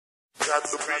Got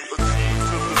to be a G to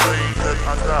the day that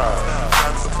I die.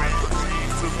 Got to be a G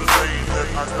to the day that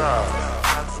I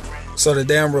die. So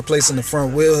today I'm replacing the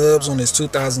front wheel hubs on this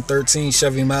 2013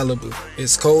 Chevy Malibu.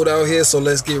 It's cold out here, so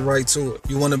let's get right to it.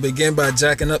 You want to begin by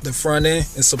jacking up the front end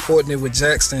and supporting it with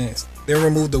jack stands. Then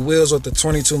remove the wheels with the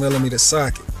 22mm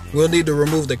socket. We'll need to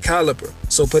remove the caliper,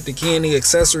 so put the key in the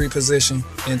accessory position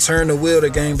and turn the wheel to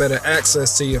gain better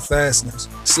access to your fasteners.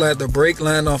 Slide the brake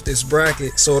line off this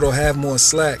bracket so it'll have more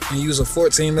slack, and use a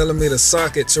 14mm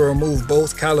socket to remove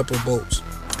both caliper bolts.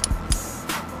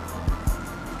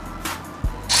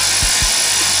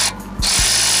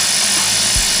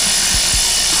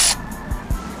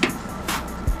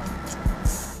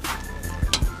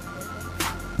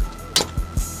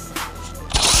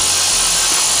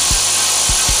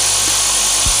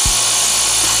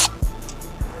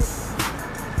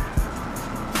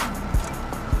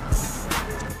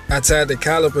 I tied the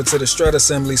caliper to the strut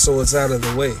assembly so it's out of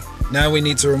the way. Now we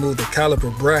need to remove the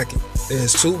caliper bracket.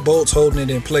 There's 2 bolts holding it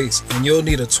in place, and you'll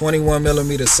need a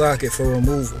 21mm socket for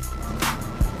removal.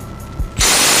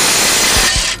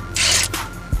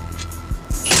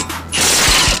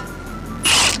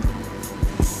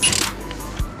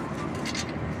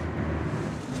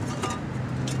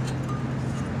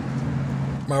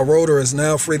 My rotor is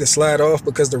now free to slide off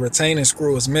because the retaining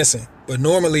screw is missing, but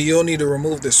normally you'll need to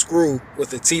remove the screw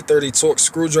with a T30 Torx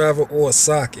screwdriver or a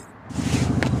socket.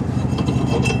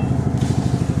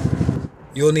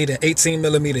 You'll need an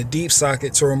 18mm deep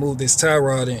socket to remove this tie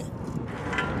rod in.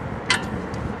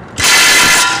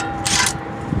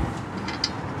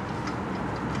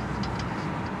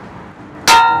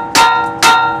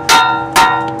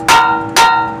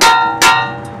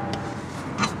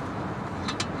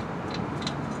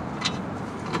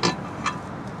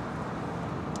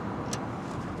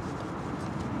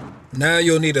 Now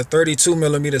you'll need a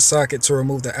 32mm socket to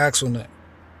remove the axle nut.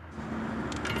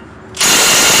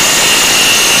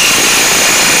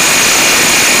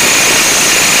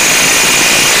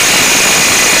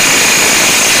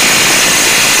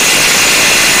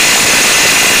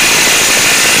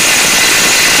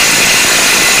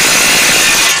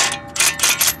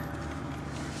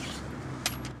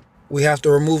 We have to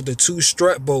remove the 2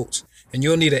 strut bolts, and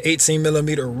you'll need an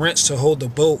 18mm wrench to hold the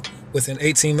bolt with an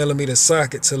 18mm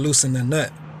socket to loosen the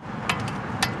nut.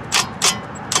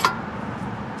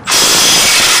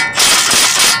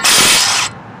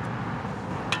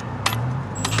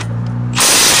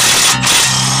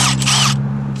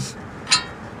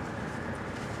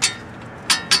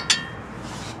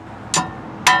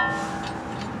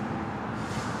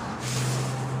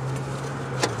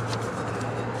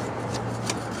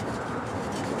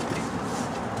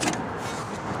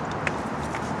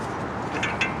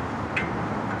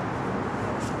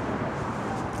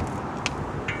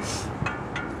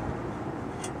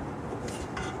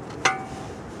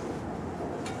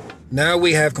 Now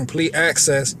we have complete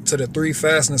access to the 3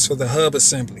 fasteners for the hub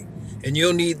assembly, and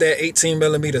you'll need that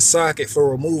 18mm socket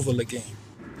for removal again.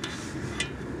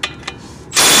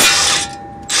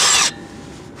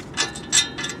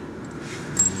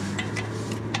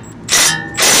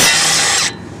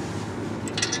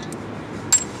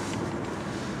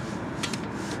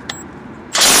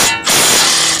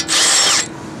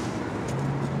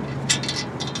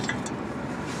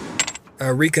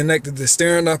 I reconnected the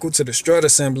steering knuckle to the strut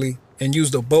assembly and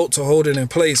used a bolt to hold it in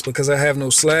place because I have no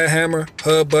slide hammer,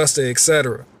 hub buster,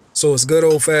 etc. So it's good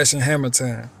old-fashioned hammer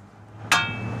time.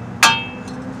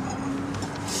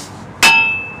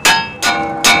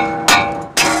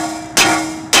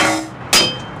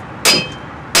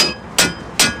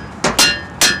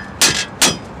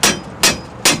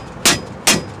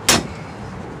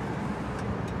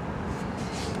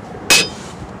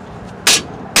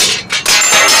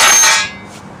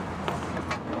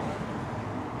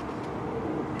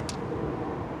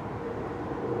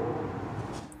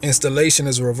 Installation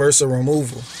is reversal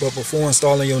removal, but before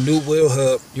installing your new wheel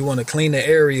hub, you want to clean the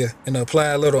area and apply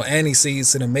a little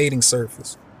anti-seize to the mating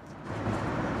surface.